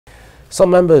Some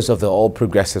members of the All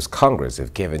Progressives Congress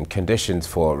have given conditions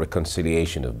for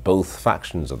reconciliation of both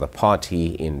factions of the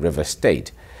party in River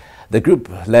State. The group,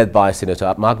 led by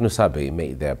Senator Magnus Abe,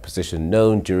 made their position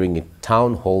known during a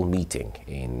town hall meeting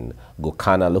in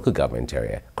Gokana Local Government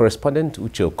Area. Correspondent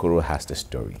Uche Okoro has the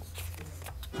story.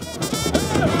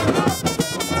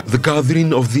 The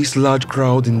gathering of this large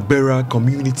crowd in Bera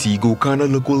community,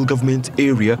 Gokana Local Government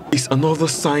Area, is another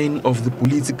sign of the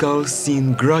political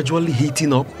scene gradually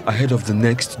heating up ahead of the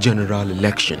next general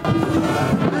election.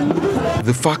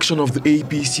 The faction of the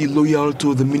APC loyal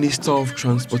to the Minister of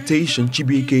Transportation,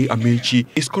 Chibike Amechi,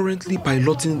 is currently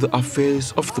piloting the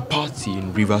affairs of the party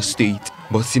in River State.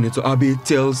 But Senator Abe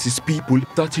tells his people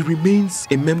that he remains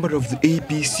a member of the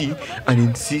APC and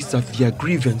insists that their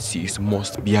grievances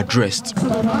must be addressed.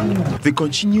 They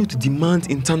continue to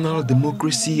demand internal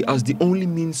democracy as the only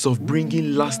means of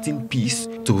bringing lasting peace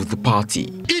to the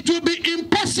party. It will be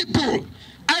impossible,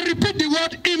 I repeat the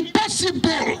word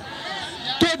impossible,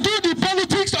 to do the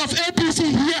politics of APC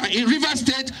here in River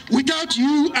State without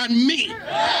you and me.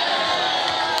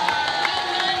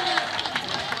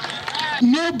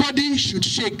 Nobody should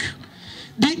shake.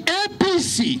 The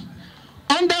APC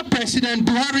under President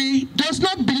Buhari does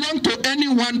not belong to any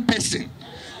one person.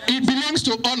 It belongs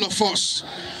to all of us.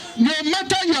 No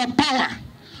matter your power,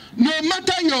 no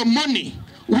matter your money,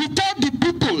 without the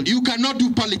people, you cannot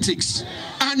do politics.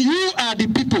 And you are the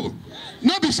people.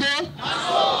 Not be so?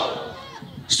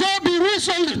 So be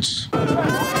resolute.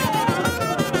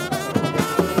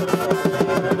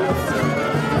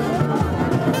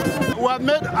 We have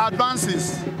made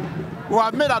advances. We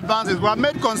have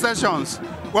made concessions.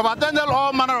 We have attended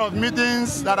all manner of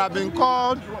meetings that have been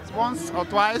called once or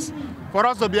twice for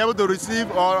us to be able to receive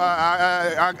or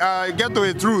get to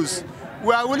a truce.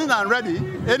 We are willing and ready.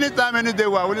 Anytime, any day,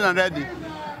 we are willing and ready.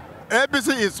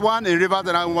 APC is one in Rivers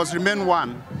and must remain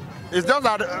one. It's just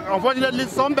that, unfortunately,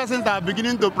 some persons are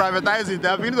beginning to privatize it. They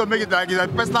are beginning to make it like it's a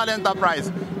personal enterprise.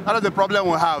 That is the problem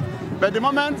we have. But the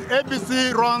moment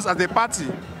APC runs as a party,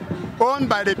 owned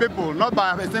by the people, not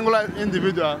by a single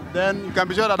individual, then you can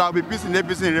be sure that there will be peace in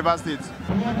APC in River State.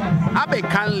 Abe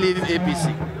can't leave APC.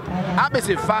 Abe is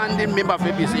a founding member of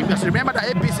APC. You must remember that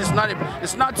APC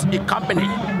is not a company.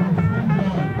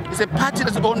 It's a party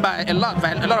that's owned by a lot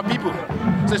of people.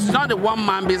 So it's not a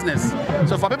one-man business.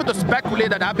 So for people to speculate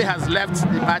that Abe has left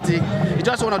the party, it's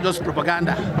just one of those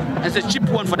propaganda. And it's a cheap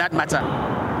one for that matter.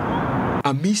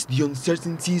 Amidst the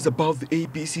uncertainties about the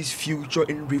APC's future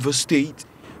in River State,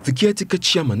 the caretaker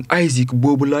chairman, Isaac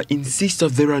Bobola, insists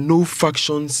that there are no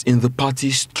factions in the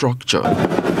party structure.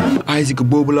 Isaac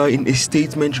Bobola, in a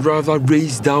statement, rather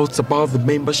raised doubts about the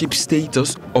membership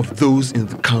status of those in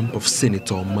the camp of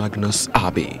Senator Magnus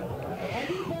Abe.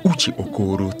 Uche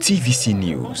Okoro, TVC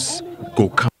News,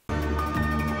 Gokana.